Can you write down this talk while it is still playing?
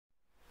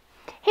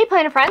Hey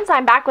planner friends,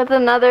 I'm back with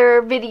another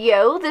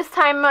video. This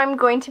time I'm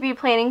going to be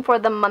planning for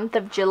the month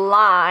of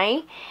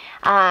July.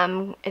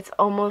 It's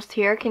almost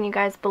here, can you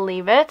guys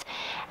believe it?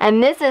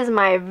 And this is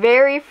my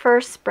very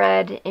first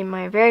spread in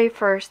my very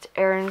first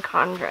Erin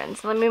Condren.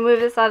 So let me move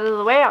this out of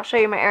the way. I'll show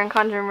you my Erin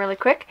Condren really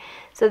quick.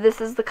 So this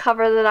is the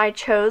cover that I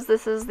chose.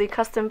 This is the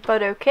custom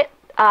photo kit,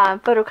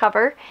 photo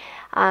cover.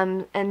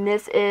 And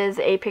this is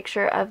a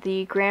picture of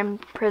the Grand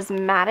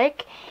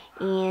Prismatic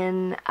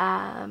in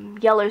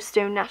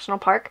Yellowstone National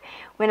Park.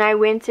 When I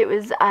went, it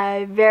was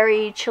a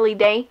very chilly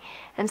day,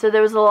 and so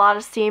there was a lot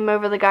of steam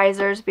over the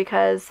geysers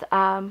because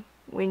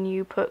when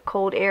you put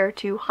cold air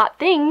to hot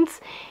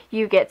things,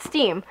 you get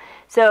steam.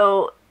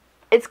 So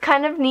it's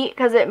kind of neat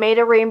because it made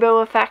a rainbow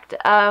effect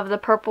of the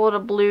purple to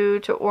blue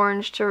to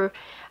orange to,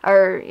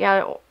 or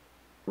yeah,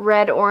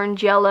 red,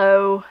 orange,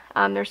 yellow.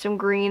 There's some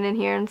green in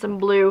here and some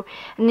blue,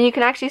 and then you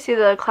can actually see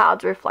the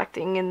clouds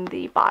reflecting in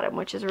the bottom,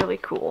 which is really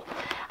cool.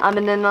 And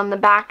then on the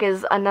back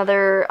is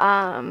another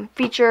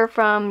feature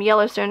from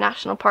Yellowstone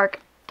National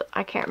Park.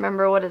 I can't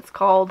remember what it's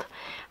called,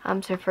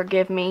 so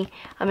forgive me.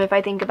 If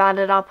I think about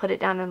it, I'll put it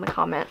down in the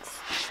comments.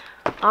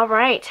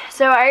 Alright,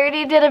 so I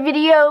already did a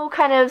video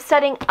kind of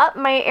setting up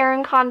my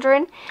Erin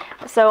Condren,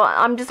 so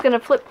I'm just going to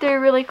flip through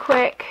really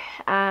quick.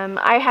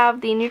 I have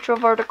the neutral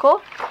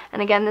vertical,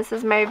 and again, this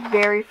is my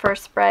very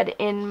first spread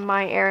in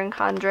my Erin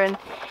Condren.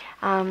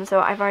 So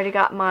I've already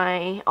got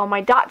all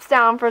my dots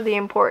down for the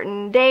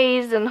important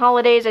days and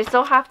holidays. I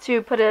still have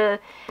to put a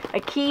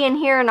key in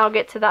here, and I'll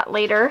get to that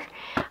later.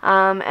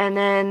 And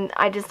then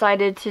I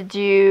decided to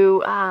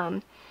do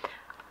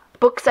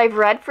books I've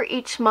read for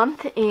each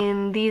month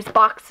in these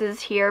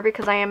boxes here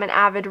because I am an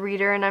avid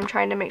reader and I'm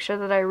trying to make sure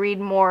that I read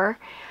more.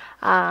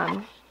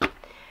 And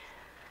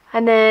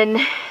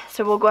then,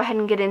 so we'll go ahead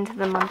and get into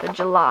the month of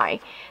July.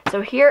 So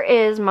here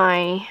is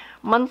my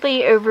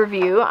monthly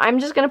overview. I'm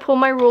just going to pull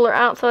my ruler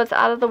out so it's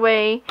out of the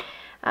way.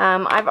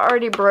 I've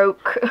already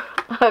broke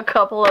a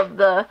couple of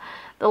the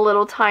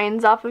little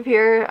tines off of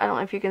here. I don't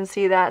know if you can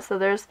see that. So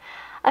there's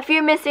a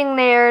few missing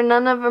there.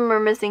 None of them are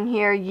missing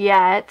here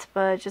yet,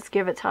 but just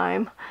give it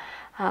time.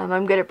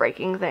 I'm good at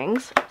breaking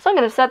things. So I'm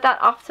going to set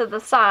that off to the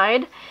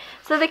side.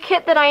 So the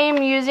kit that I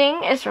am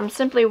using is from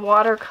Simply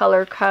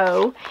Watercolor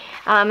Co.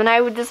 And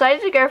I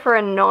decided to go for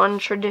a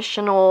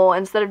non-traditional,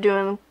 instead of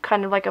doing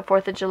kind of like a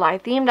 4th of July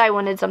themed, I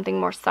wanted something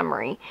more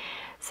summery.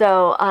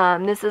 So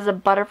this is a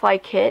butterfly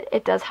kit.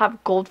 It does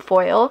have gold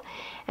foil.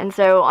 And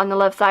so on the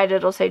left side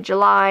it'll say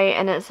July,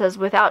 and it says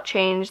without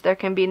change there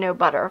can be no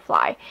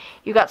butterfly.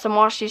 You got some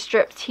washi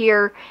strips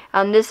here.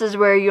 This is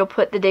where you'll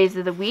put the days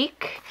of the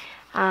week.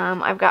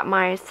 I've got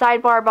my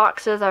sidebar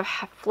boxes. I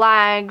have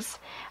flags,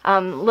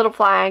 little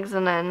flags,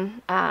 and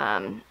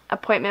then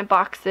appointment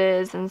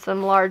boxes and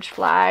some large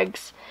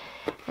flags,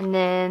 and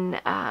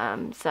then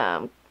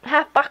some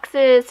half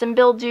boxes, some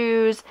bill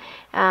dues,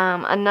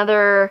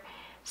 another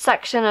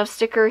section of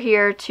sticker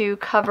here to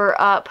cover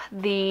up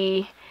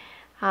the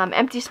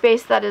empty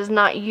space that is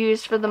not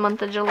used for the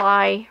month of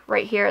July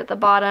right here at the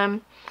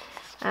bottom.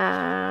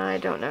 I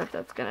don't know if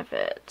that's gonna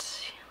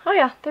fit. Oh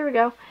yeah, there we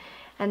go.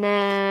 And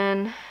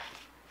then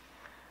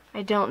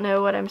I don't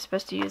know what I'm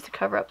supposed to use to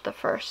cover up the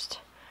first.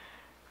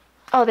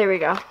 Oh, there we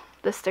go.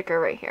 The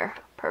sticker right here.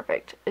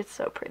 Perfect. It's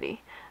so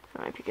pretty. I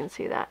don't know if you can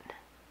see that.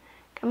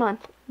 Come on,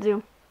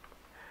 zoom.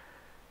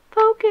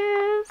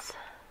 Focus.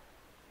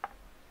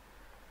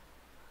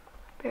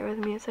 Bear with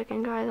me a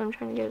second, guys. I'm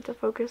trying to get it to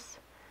focus.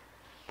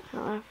 I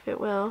don't know if it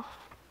will.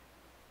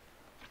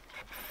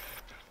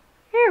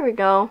 Here we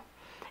go.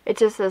 It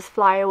just says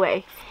fly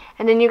away.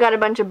 And then you got a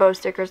bunch of bow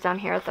stickers down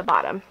here at the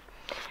bottom.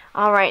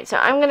 Alright, so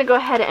I'm going to go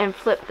ahead and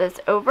flip this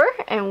over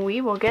and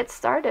we will get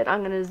started. I'm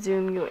going to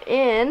zoom you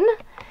in.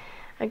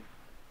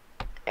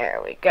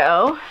 There we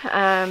go.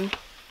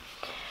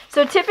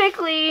 So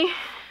typically,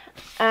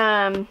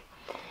 I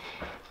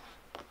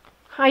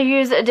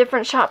use a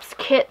different shop's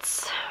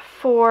kits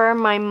for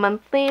my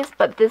monthlies,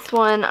 but this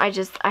one I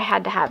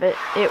had to have it.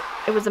 It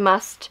was a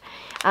must.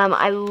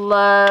 I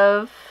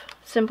love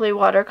Simply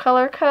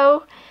Watercolor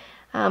Co.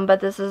 But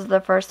this is the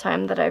first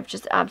time that I've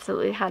just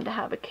absolutely had to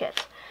have a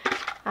kit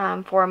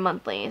for a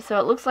monthly. So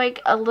it looks like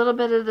a little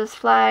bit of this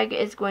flag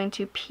is going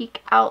to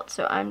peek out,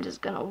 so I'm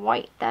just going to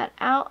white that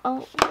out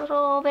a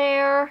little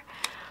there.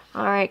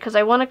 Alright, because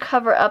I want to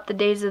cover up the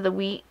days of the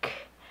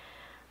week,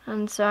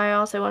 and so I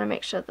also want to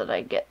make sure that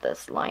I get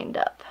this lined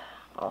up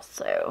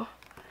also.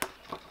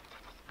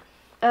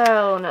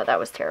 Oh no, that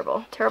was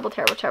terrible. Terrible,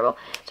 terrible, terrible.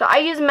 So I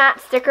use matte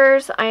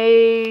stickers.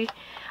 I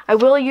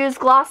will use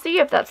glossy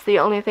if that's the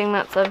only thing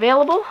that's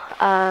available.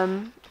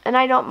 And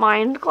I don't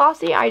mind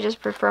glossy, I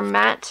just prefer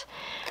matte.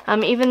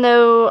 Even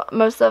though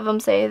most of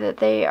them say that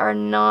they are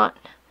not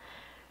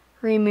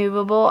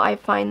removable, I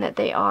find that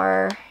they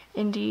are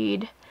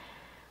indeed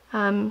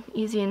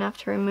easy enough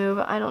to remove.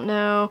 I don't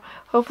know.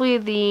 Hopefully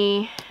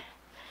the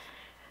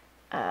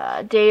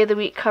day of the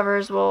week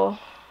covers will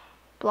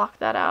block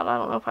that out. I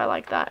don't know if I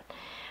like that.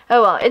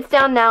 Oh well, it's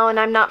down now and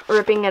I'm not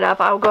ripping it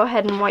up. I'll go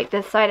ahead and white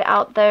this side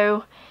out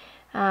though.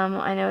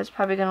 I know it's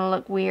probably going to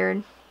look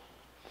weird.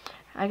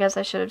 I guess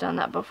I should have done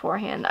that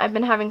beforehand. I've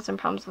been having some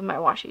problems with my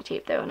washi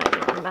tape though, and I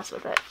didn't want to mess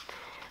with it.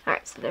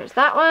 Alright, so there's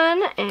that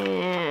one,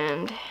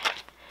 and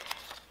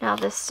now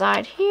this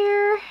side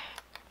here.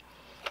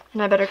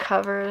 And I better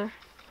cover,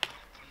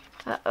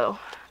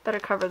 better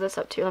cover this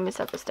up too. Let me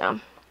set this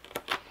down.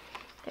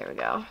 There we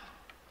go.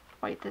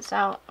 White this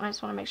out. I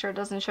just want to make sure it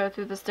doesn't show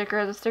through the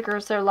sticker. The sticker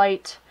is so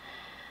light.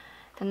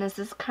 And this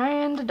is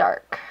kind of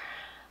dark.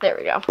 There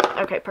we go.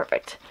 Okay,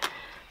 perfect.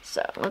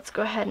 So let's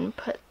go ahead and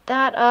put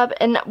that up.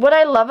 And what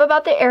I love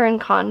about the Erin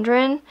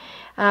Condren,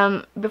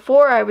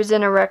 before I was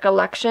in a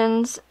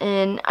Recollections,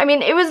 and I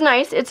mean, it was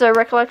nice. It's a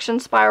Recollection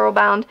spiral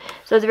bound,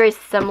 so it's very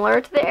similar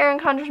to the Erin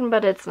Condren,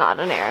 but it's not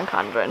an Erin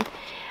Condren.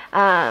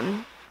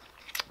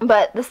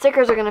 But the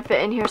stickers are going to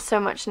fit in here so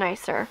much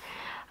nicer.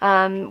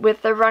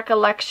 With the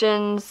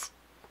Recollections,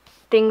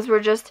 things were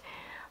just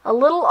a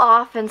little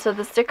off, and so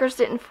the stickers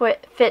didn't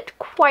fit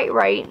quite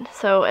right.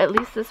 So at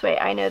least this way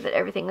I know that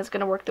everything is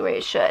going to work the way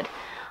it should.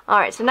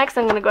 Alright, so next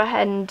I'm going to go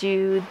ahead and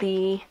do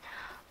the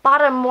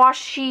bottom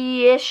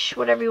washi-ish,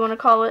 whatever you want to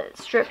call it,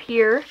 strip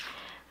here.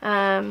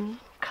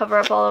 Cover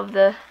up all of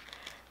the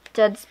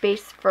dead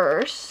space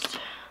first.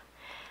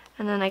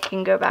 And then I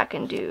can go back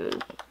and do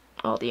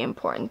all the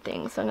important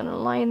things. So I'm going to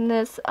line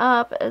this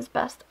up as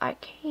best I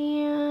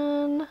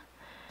can.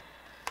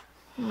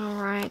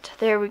 Alright,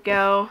 there we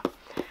go.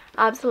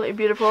 Absolutely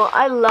beautiful.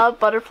 I love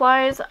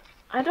butterflies.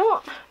 I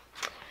don't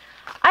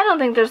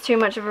think there's too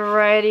much of a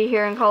variety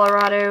here in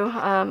Colorado.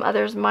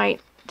 Others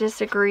might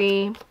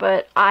disagree,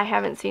 but I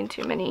haven't seen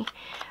too many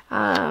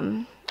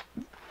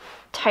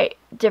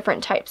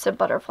different types of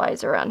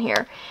butterflies around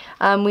here.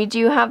 We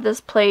do have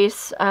this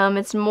place.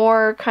 It's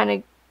more kind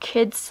of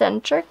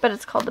kid-centric, but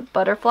it's called the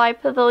Butterfly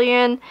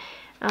Pavilion.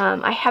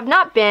 I have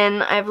not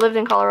been. I've lived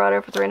in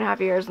Colorado for 3.5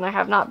 years, and I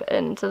have not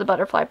been to the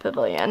Butterfly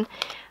Pavilion.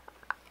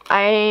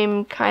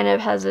 I'm kind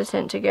of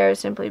hesitant to go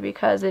simply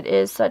because it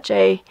is such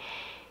a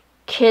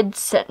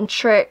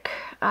kid-centric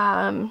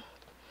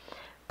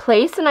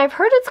place, and I've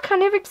heard it's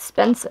kind of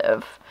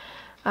expensive.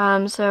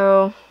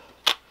 So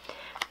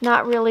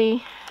not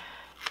really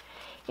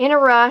in a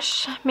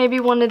rush. Maybe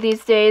one of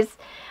these days.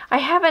 I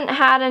haven't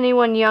had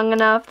anyone young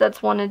enough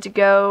that's wanted to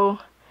go,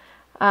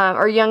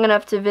 or young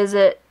enough to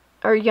visit,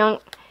 or young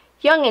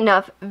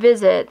enough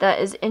visit that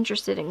is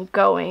interested in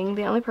going.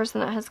 The only person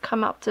that has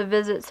come up to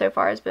visit so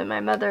far has been my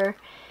mother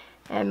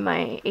and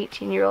my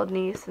 18-year-old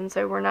niece, and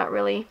so we're not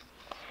really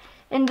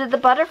into the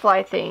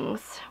butterfly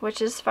things,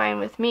 which is fine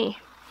with me.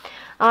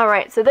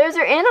 Alright, so those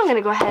are in. I'm going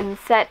to go ahead and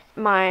set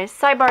my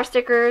sidebar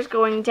stickers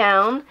going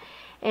down,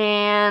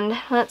 and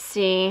let's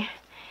see.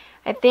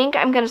 I think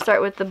I'm going to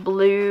start with the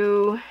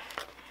blue,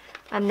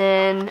 and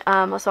then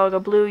so I'll go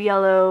blue,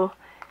 yellow,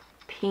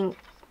 pink,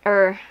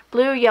 or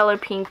blue, yellow,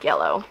 pink,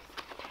 yellow.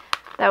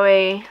 That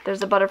way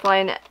there's a butterfly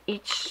in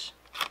each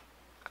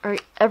or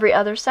every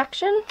other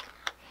section.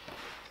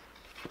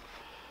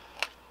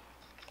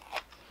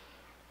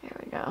 There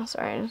we go.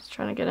 Sorry, I'm just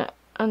trying to get it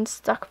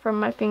unstuck from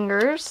my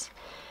fingers.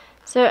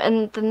 So,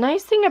 and the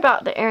nice thing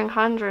about the Erin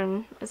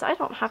Condren is I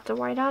don't have to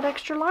white out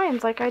extra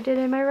lines like I did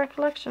in my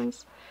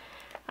Recollections.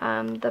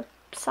 The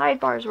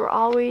sidebars were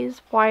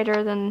always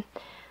wider than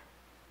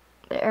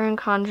the Erin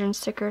Condren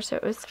sticker, so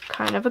it was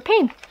kind of a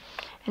pain.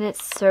 And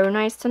it's so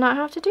nice to not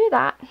have to do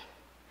that.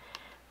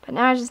 But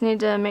now I just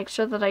need to make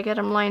sure that I get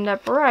them lined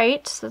up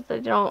right so that they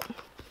don't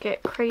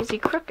get crazy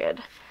crooked.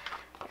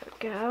 There we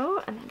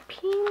go. And then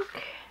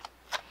pink.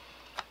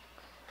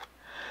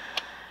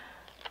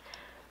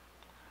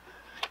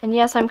 And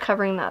yes, I'm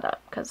covering that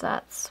up because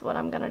that's what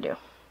I'm going to do.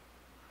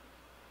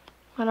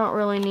 I don't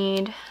really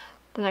need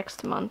the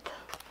next month.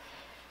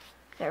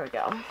 There we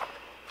go.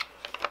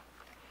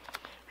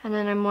 And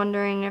then I'm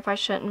wondering if I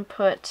shouldn't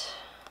put...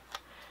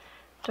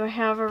 Do I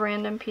have a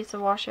random piece of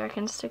washi I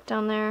can stick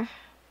down there?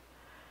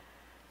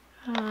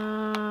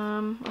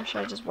 Or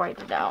should I just white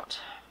it out?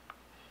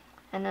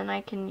 And then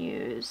I can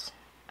use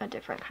a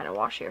different kind of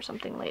washi or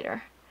something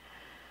later.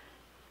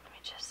 Let me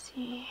just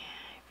see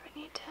if I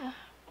need to...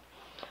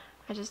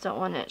 I just don't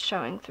want it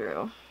showing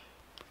through.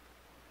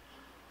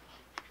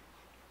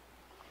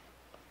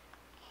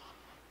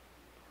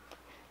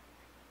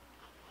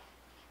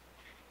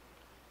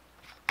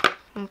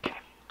 Okay.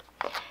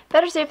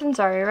 Better safe than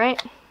sorry,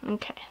 right?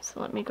 Okay,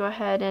 so let me go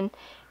ahead, and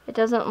it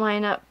doesn't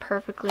line up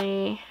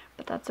perfectly,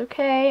 but that's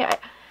okay.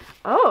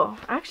 Oh,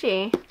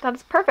 actually,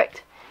 that's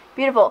perfect.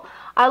 Beautiful.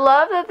 I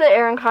love that the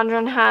Erin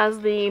Condren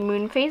has the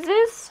moon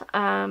phases.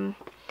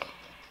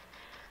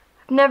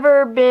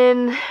 Never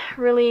been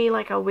really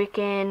like a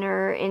Wiccan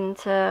or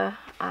into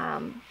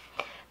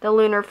the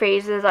lunar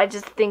phases. I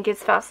just think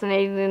it's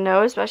fascinating to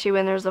know, especially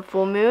when there's a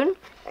full moon.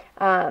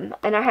 And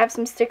I have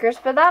some stickers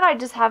for that. I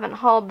just haven't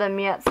hauled them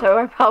yet, so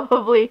I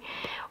probably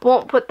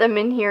won't put them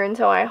in here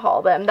until I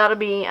haul them. That'll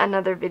be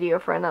another video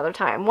for another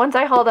time. Once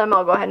I haul them,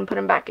 I'll go ahead and put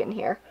them back in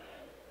here.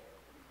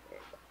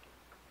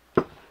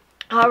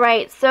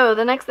 Alright, so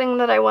the next thing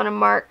that I want to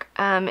mark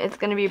is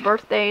going to be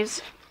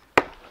birthdays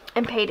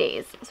and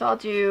paydays. So I'll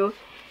do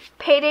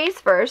paydays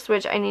first,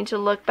 which I need to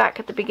look back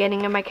at the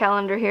beginning of my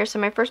calendar here. So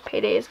my first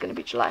payday is going to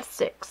be July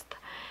 6th.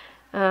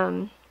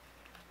 Ooh,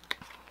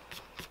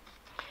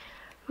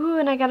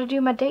 and I gotta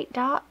do my date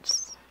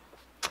dots.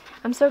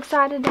 I'm so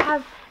excited to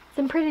have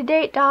some pretty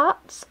date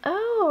dots.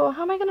 Oh,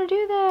 how am I gonna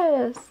do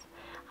this?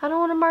 I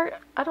don't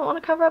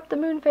want to cover up the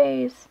moon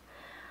phase.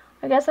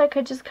 I guess I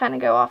could just kind of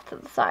go off to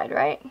the side,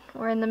 right?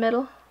 Or in the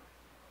middle.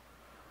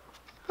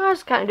 I'll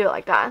just kind of do it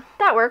like that.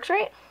 That works,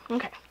 right?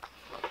 Okay.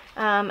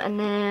 And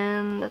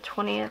then the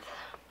 20th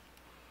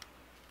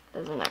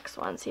is the next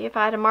one. See, if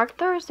I had to mark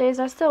Thursdays,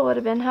 I still would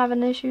have been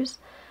having issues.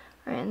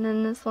 Alright, and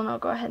then this one I'll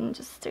go ahead and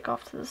just stick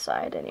off to the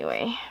side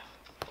anyway.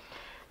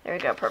 There we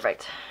go,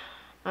 perfect.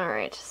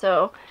 Alright,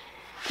 so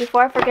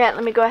before I forget,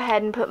 let me go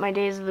ahead and put my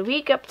days of the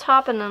week up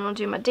top, and then I'll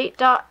do my date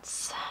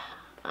dots.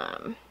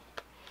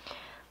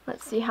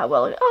 Let's see how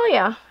well oh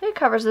yeah, it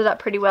covers it up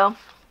pretty well.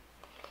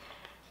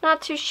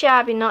 Not too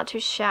shabby, not too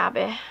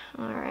shabby.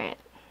 Alright.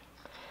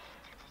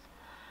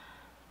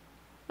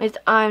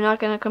 I'm not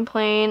going to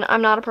complain.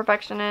 I'm not a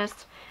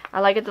perfectionist. I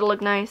like it to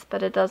look nice,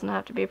 but it doesn't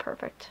have to be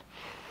perfect.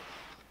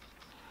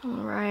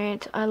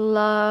 Alright, I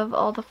love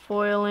all the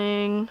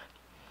foiling.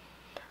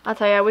 I'll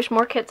tell you, I wish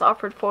more kits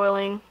offered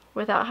foiling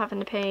without having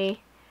to pay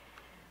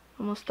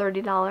almost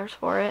 $30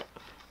 for it.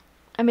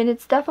 I mean,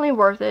 it's definitely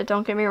worth it,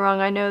 don't get me wrong.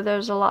 I know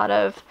there's a lot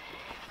of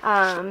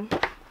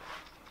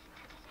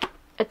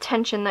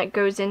attention that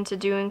goes into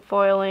doing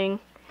foiling.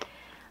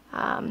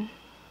 But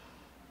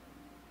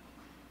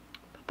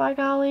by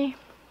golly,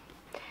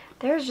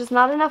 there's just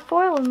not enough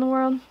foil in the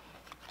world.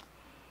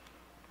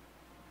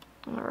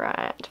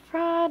 Alright,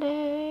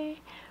 Friday.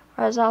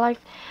 Or as I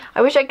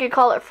wish I could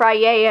call it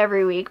Friday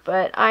every week,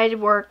 but I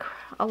work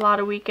a lot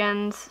of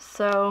weekends,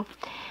 so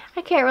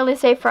I can't really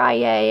say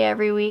Friday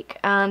every week.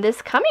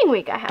 This coming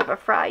week I have a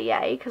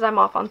Friday because I'm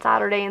off on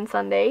Saturday and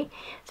Sunday,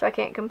 so I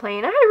can't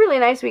complain. I had a really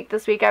nice week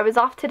this week. I was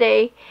off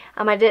today,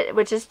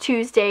 which is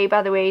Tuesday,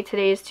 by the way.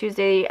 Today is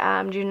Tuesday,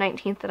 June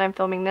 19th that I'm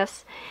filming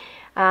this.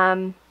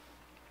 I'm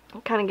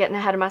kind of getting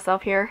ahead of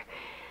myself here.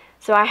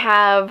 So I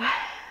have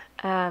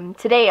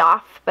today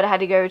off, but I had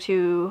to go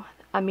to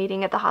a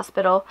meeting at the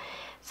hospital.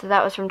 So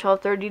that was from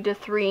 12:30 to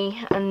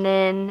 3, and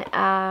then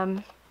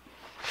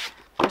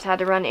just had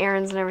to run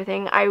errands and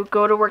everything. I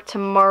go to work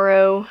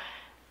tomorrow,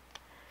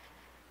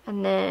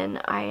 and then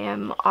I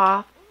am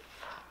off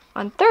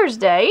on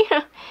Thursday,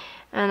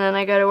 and then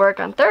I go to work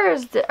on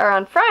Thursday or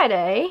on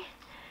Friday,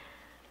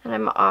 and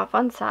I'm off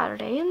on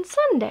Saturday and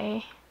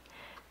Sunday.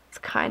 It's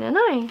kind of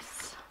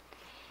nice.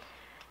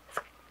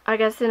 I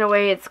guess in a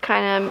way it's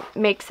kind of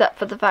makes up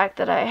for the fact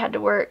that I had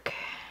to work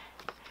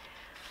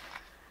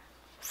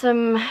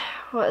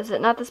what is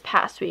it, not this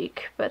past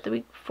week, but the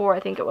week before I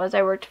think it was.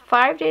 I worked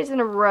 5 days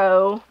in a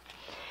row,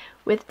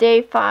 with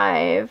day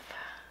 5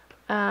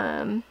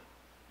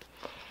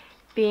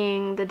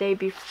 being the day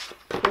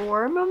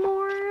before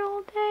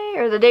Memorial Day,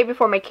 or the day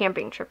before my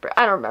camping trip.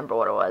 I don't remember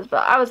what it was,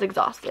 but I was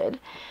exhausted.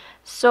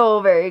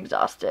 So very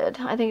exhausted.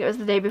 I think it was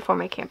the day before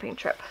my camping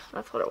trip.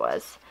 That's what it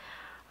was.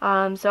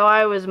 So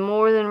I was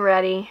more than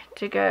ready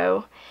to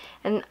go.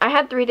 And I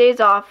had 3 days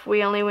off.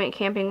 We only went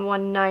camping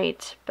one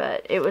night,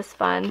 but it was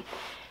fun.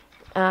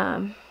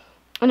 And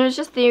it was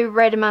just the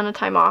right amount of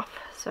time off.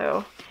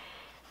 So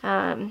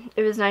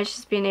it was nice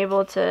just being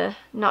able to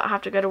not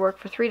have to go to work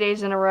for 3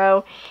 days in a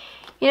row.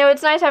 You know,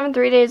 it's nice having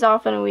 3 days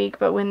off in a week,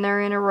 but when they're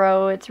in a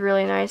row, it's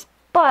really nice.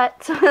 But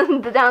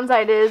the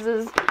downside is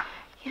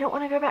you don't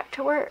want to go back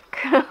to work.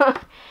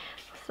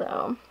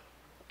 So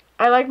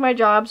I like my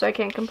job, so I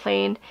can't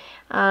complain.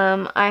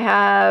 I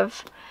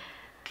have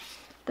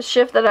the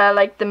shift that I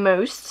like the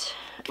most,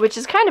 which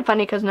is kind of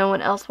funny because no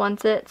one else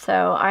wants it,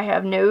 so I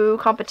have no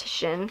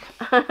competition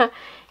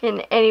in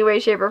any way,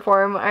 shape, or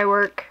form. I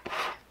work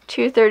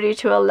 2:30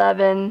 to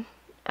 11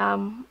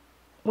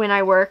 when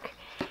I work,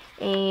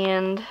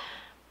 and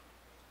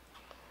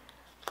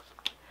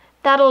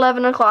that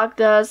 11 o'clock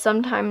does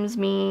sometimes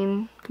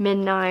mean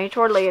midnight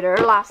or later.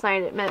 Last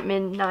night it meant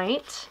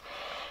midnight.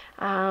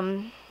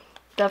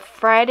 The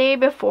Friday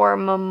before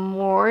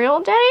Memorial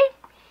Day,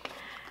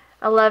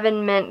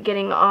 11 meant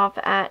getting off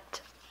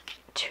at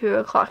 2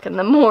 o'clock in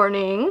the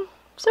morning.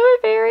 So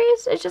it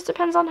varies. It just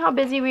depends on how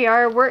busy we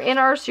are. We're in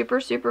our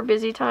super, super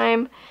busy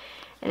time,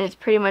 and it's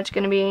pretty much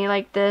going to be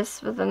like this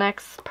for the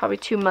next probably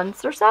 2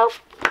 months or so.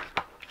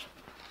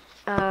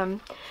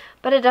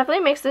 But it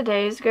definitely makes the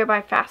days go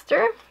by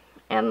faster,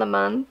 and the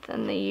month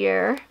and the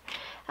year.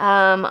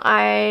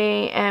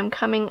 I am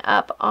coming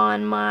up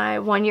on my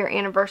 1-year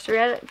anniversary.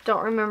 I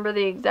don't remember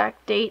the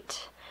exact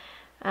date,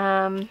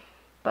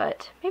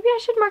 but maybe I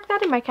should mark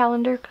that in my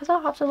calendar because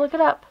I'll have to look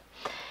it up.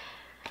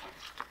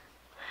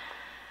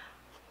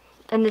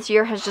 And this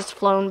year has just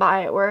flown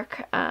by at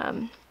work.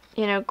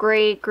 You know,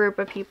 great group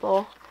of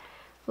people.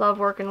 Love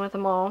working with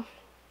them all.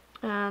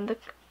 The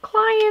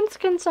clients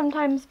can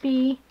sometimes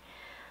be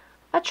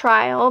a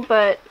trial,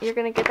 but you're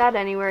going to get that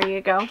anywhere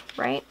you go,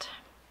 right?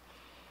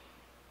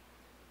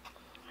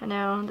 I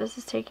know, this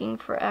is taking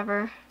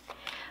forever.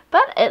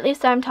 But at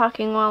least I'm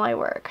talking while I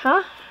work,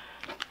 huh?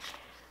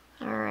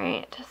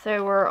 Alright,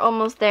 so we're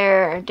almost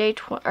there. Day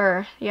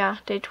 20.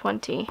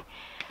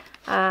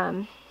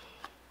 I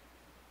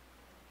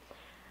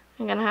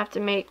I'm gonna have to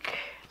make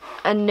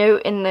a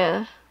note in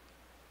the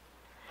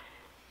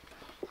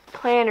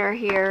planner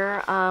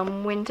here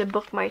when to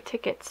book my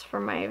tickets for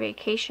my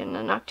vacation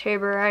in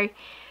October. I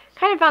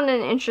kind of found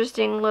an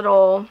interesting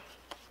little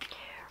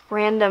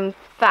random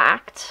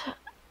fact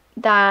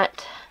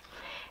that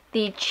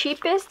the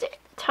cheapest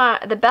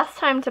time, the best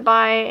time to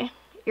buy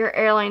your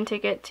airline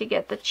ticket to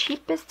get the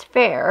cheapest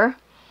fare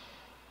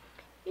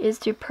is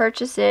to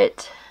purchase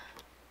it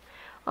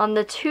on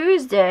the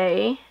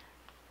Tuesday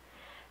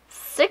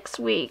 6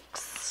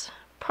 weeks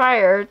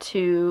prior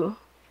to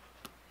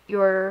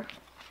your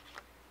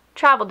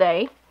travel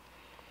day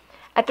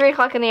at 3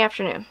 o'clock in the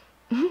afternoon.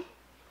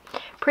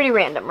 Pretty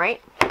random,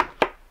 right?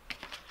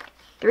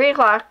 3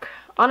 o'clock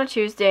on a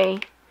Tuesday,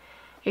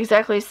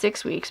 exactly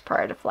 6 weeks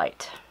prior to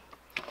flight.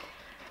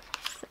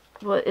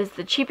 What is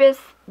the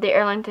cheapest the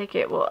airline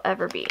ticket will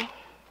ever be.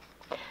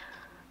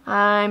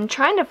 I'm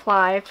trying to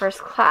fly first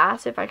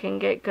class if I can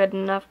get good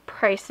enough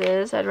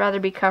prices. I'd rather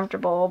be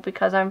comfortable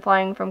because I'm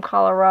flying from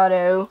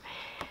Colorado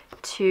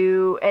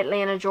to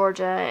Atlanta,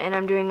 Georgia, and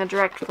I'm doing a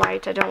direct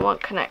flight. I don't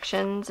want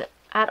connections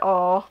at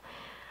all.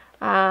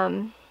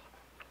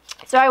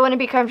 So I want to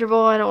be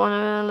comfortable. I don't want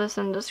to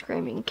listen to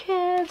screaming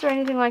kids or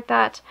anything like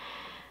that.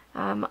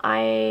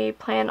 I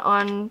plan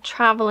on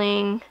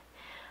traveling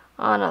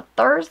on a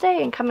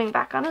Thursday and coming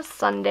back on a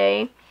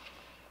Sunday.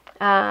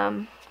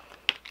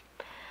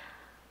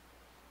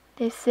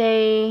 They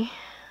say,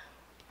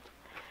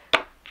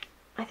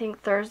 I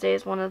think Thursday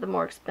is one of the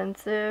more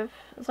expensive,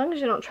 as long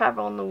as you don't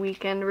travel on the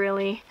weekend,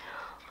 really.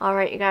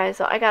 Alright, you guys,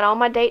 so I got all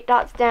my date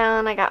dots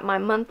down, I got my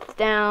months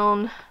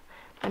down.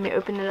 Let me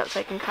open it up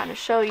so I can kind of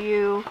show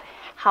you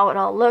how it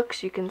all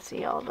looks. You can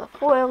see all the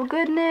foil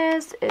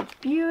goodness. It's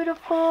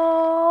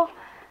beautiful.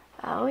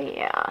 Oh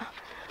yeah.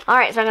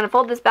 Alright, so I'm going to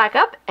fold this back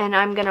up and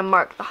I'm going to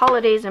mark the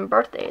holidays and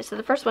birthdays. So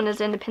the first one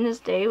is Independence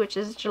Day, which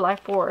is July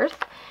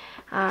 4th.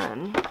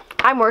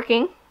 I'm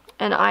working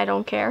and I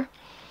don't care.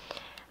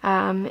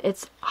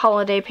 It's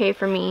holiday pay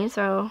for me,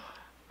 so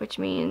which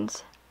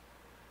means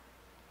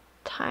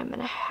time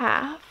and a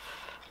half.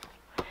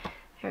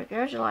 Here we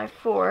go, July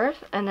 4th.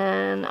 And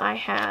then I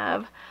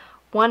have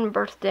one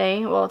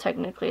birthday, well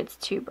technically it's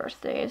 2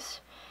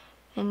 birthdays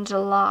in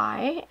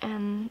July,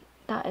 and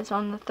that is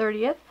on the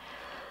 30th.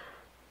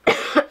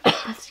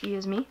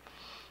 Excuse me.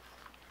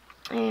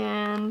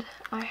 And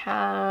I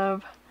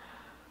have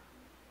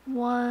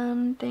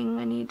one thing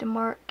I need to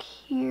mark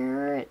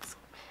here. It's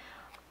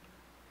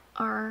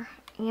our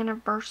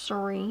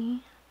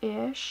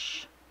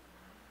anniversary-ish,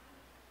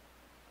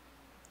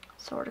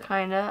 sort of,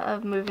 kind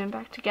of moving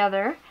back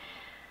together.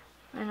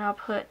 And I'll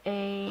put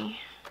I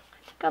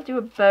think I'll do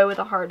a bow with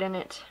a heart in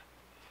it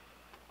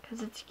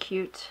because it's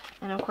cute.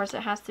 And of course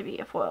it has to be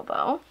a foil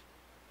bow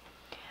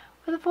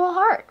with a full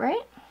heart,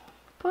 right?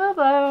 Foil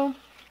bow.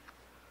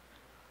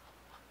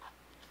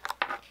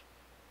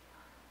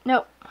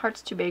 Nope,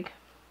 heart's too big.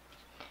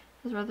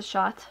 Those were the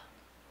shots.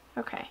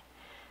 Okay,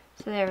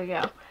 so there we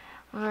go.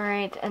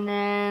 Alright, and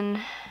then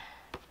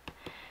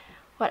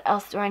what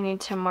else do I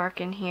need to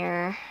mark in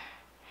here?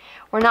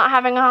 We're not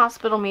having a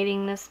hospital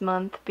meeting this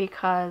month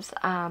because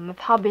of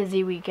how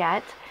busy we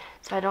get,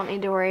 so I don't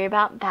need to worry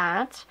about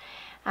that.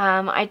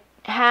 I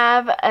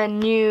have a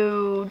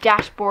new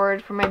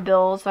dashboard for my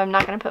bills, so I'm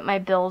not going to put my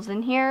bills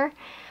in here.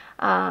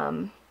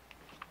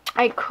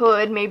 I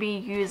could maybe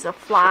use a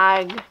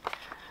flag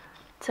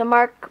to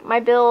mark my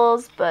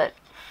bills, but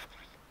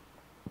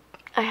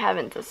I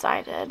haven't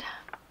decided.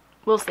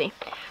 We'll see.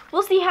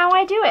 We'll see how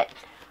I do it.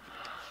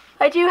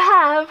 I do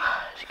have,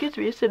 excuse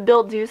me, some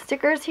bill due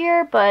stickers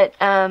here, but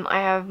I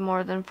have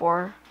more than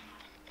 4,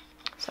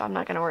 so I'm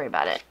not going to worry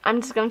about it.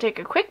 I'm just going to take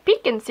a quick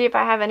peek and see if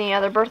I have any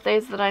other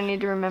birthdays that I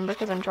need to remember,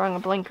 because I'm drawing a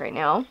blank right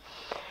now.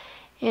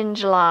 In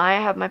July,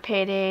 I have my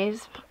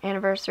paydays,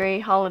 anniversary,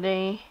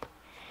 holiday.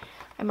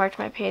 I marked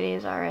my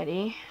paydays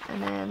already,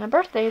 and then a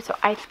birthday, so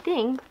I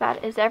think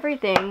that is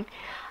everything.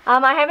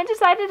 I haven't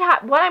decided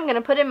what I'm going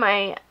to put in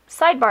my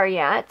sidebar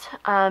yet,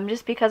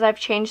 just because I've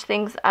changed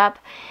things up.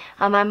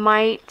 I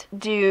might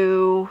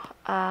do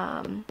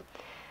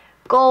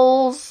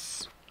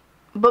goals,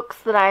 books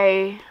that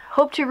I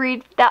hope to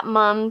read that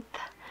month,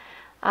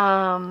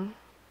 and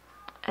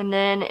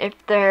then if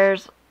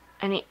there's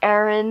any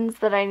errands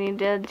that I need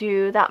to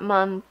do that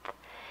month.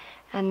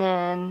 And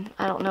then,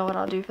 I don't know what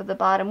I'll do for the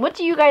bottom. What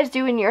do you guys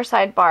do in your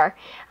sidebar?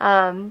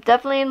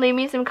 Definitely leave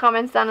me some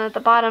comments down at the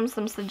bottom,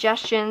 some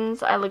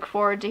suggestions. I look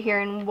forward to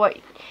hearing what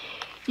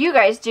you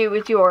guys do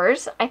with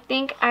yours. I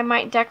think I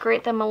might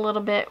decorate them a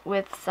little bit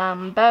with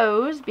some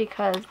bows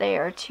because they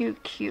are too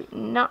cute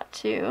not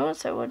to.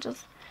 So we'll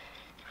just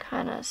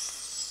kind of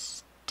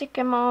stick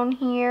them on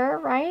here,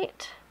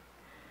 right?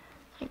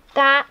 Like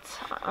that.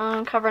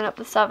 I'm covering up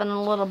the 7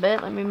 a little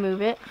bit. Let me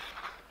move it.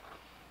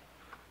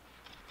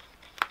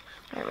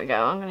 There we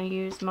go. I'm going to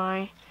use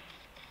my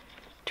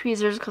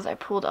tweezers because I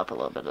pulled up a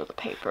little bit of the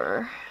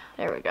paper.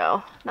 There we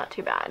go. Not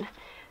too bad.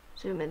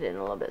 Zoom it in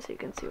a little bit so you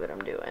can see what I'm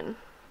doing.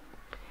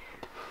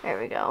 There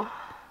we go.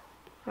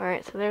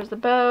 Alright, so there's the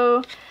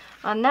bow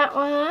on that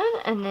one.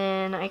 And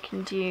then I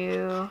can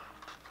do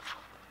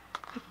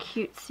a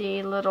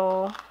cutesy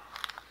little...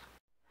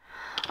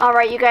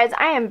 Alright, you guys,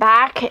 I am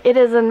back. It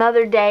is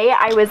another day.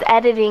 I was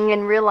editing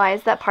and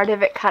realized that part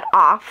of it cut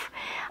off.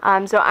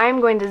 So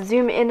I'm going to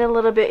zoom in a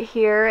little bit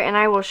here and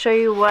I will show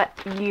you what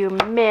you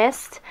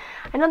missed.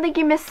 I don't think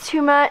you missed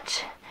too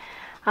much.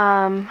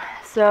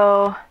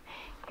 So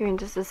here in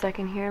just a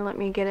second here, let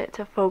me get it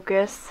to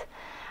focus.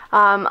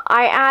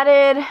 I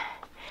added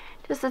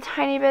just a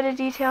tiny bit of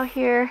detail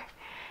here.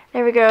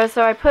 There we go.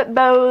 So I put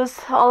bows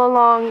all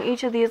along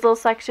each of these little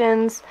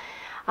sections.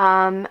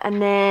 And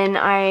then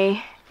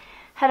I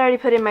had already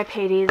put in my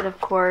paydays, of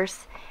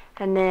course,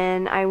 and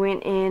then I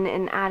went in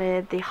and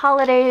added the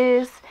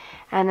holidays,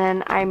 and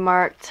then I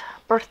marked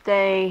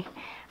birthday,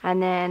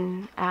 and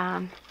then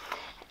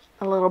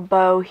a little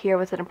bow here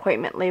with an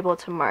appointment label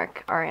to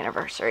mark our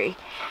anniversary.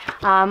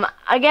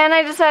 Again,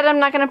 I decided I'm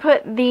not going to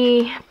put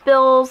the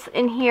bills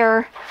in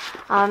here,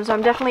 so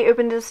I'm definitely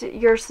open to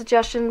your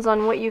suggestions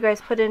on what you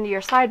guys put into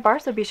your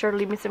sidebar, so be sure to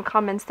leave me some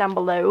comments down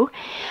below.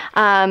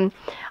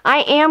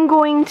 I am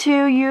going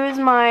to use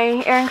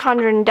my Erin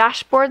Condren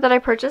dashboard that I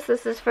purchased.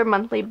 This is for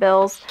monthly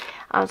bills,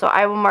 so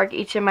I will mark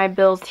each of my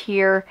bills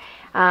here,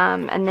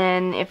 and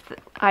then if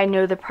I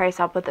know the price,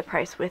 I'll put the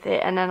price with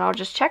it, and then I'll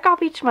just check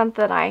off each month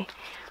that I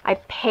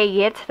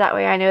pay it. That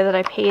way I know that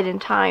I paid in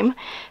time.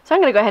 So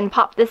I'm going to go ahead and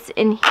pop this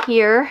in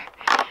here.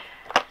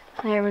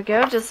 There we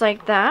go, just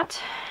like that.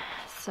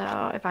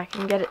 So if I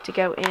can get it to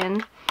go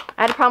in.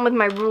 I had a problem with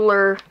my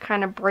ruler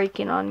kind of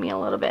breaking on me a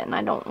little bit, and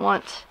I don't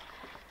want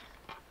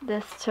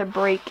this to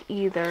break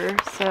either.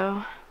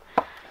 So,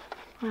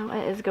 well, what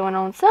is going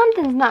on?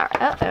 Something's not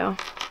right. Uh-oh.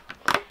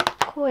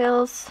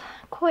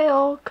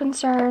 Coil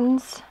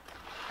concerns.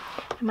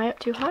 Am I up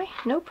too high?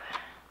 Nope.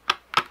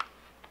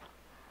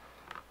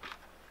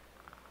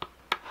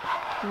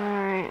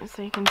 Alright,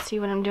 so you can see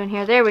what I'm doing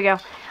here. There we go.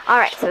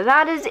 Alright, so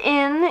that is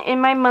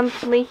in my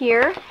monthly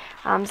here.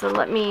 So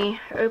let me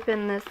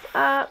open this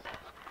up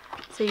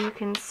so you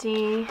can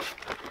see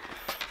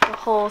the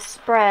whole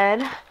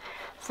spread.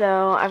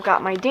 So I've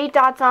got my date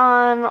dots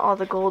on, all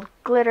the gold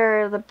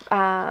glitter,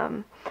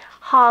 the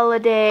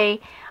holiday.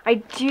 I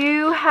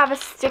do have a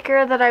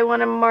sticker that I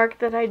want to mark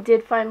that I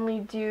did finally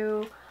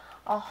do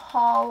a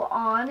haul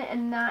on,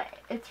 and that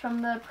it's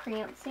from the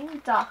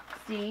Prancing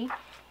Doxy.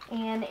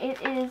 And it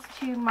is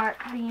to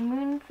mark the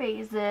moon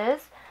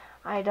phases.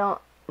 I don't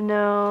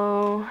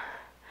know.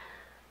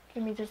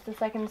 Give me just a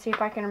second to see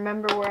if I can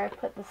remember where I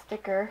put the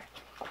sticker.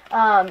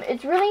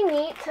 It's really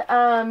neat.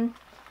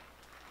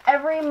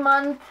 Every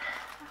month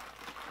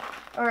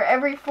or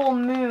every full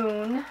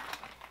moon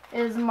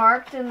is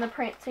marked in the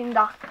Prancing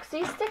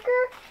Doxy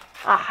sticker.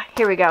 Ah,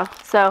 here we go.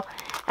 So,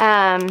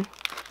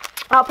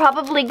 I'll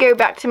probably go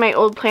back to my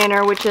old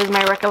planner, which is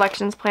my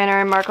Recollections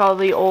planner, and mark all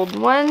the old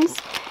ones.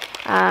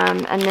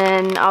 And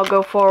then I'll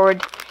go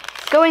forward.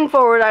 Going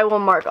forward, I will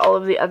mark all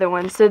of the other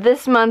ones. So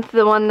this month,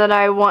 the one that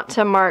I want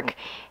to mark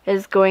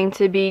is going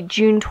to be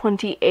June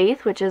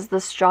 28th, which is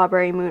the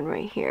strawberry moon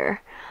right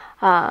here.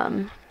 So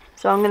I'm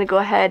going to go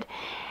ahead.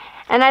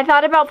 And I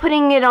thought about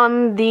putting it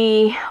on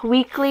the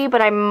weekly,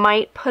 but I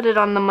might put it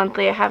on the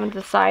monthly. I haven't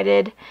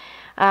decided.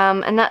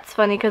 And that's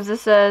funny because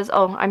this says,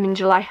 oh, I'm in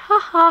July.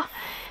 Haha.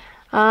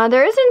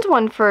 There isn't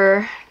one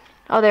for...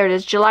 Oh, there it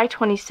is. July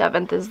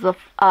 27th is the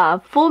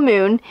full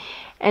moon,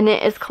 and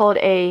it is called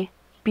a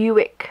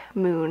Buick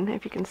moon,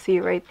 if you can see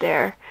right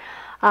there.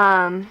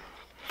 I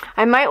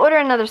might order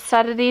another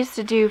set of these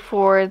to do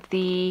for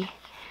the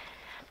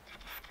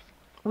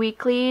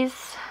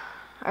weeklies,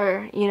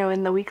 or, you know,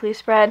 in the weekly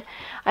spread.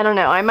 I don't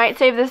know. I might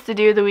save this to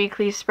do the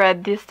weekly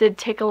spread. This did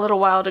take a little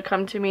while to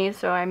come to me,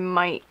 so I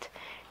might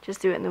just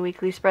do it in the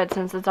weekly spread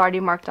since it's already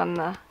marked on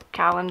the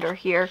calendar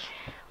here.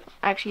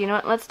 Actually, you know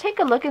what? Let's take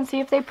a look and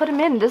see if they put them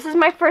in. This is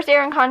my first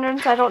Erin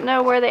Condren, so I don't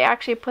know where they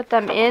actually put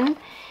them in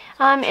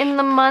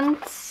the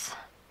months.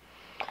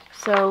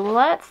 So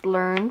let's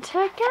learn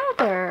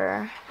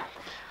together.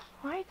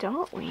 Why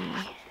don't we?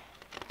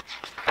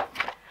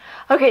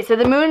 Okay, so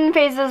the moon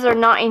phases are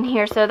not in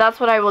here, so that's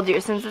what I will do.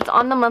 Since it's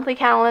on the monthly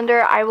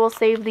calendar, I will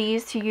save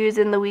these to use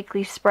in the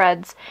weekly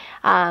spreads.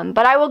 But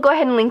I will go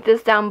ahead and link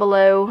this down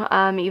below,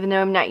 even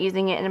though I'm not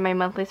using it in my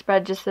monthly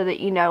spread, just so that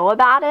you know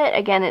about it.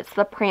 Again, it's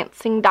the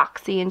Prancing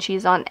Doxy, and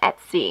she's on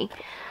Etsy.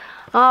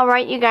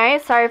 Alright, you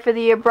guys, sorry for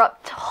the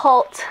abrupt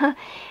halt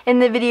in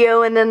the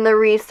video and then the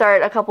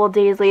restart a couple of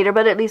days later,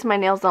 but at least my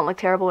nails don't look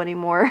terrible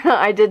anymore.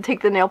 I did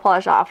take the nail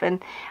polish off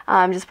and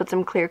just put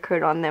some clear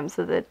coat on them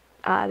so that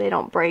they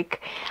don't break.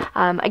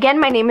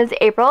 Again, my name is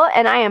April,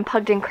 and I am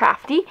Pugged and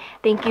Crafty.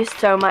 Thank you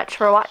so much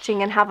for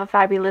watching, and have a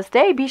fabulous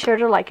day. Be sure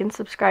to like and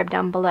subscribe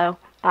down below.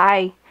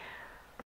 Bye.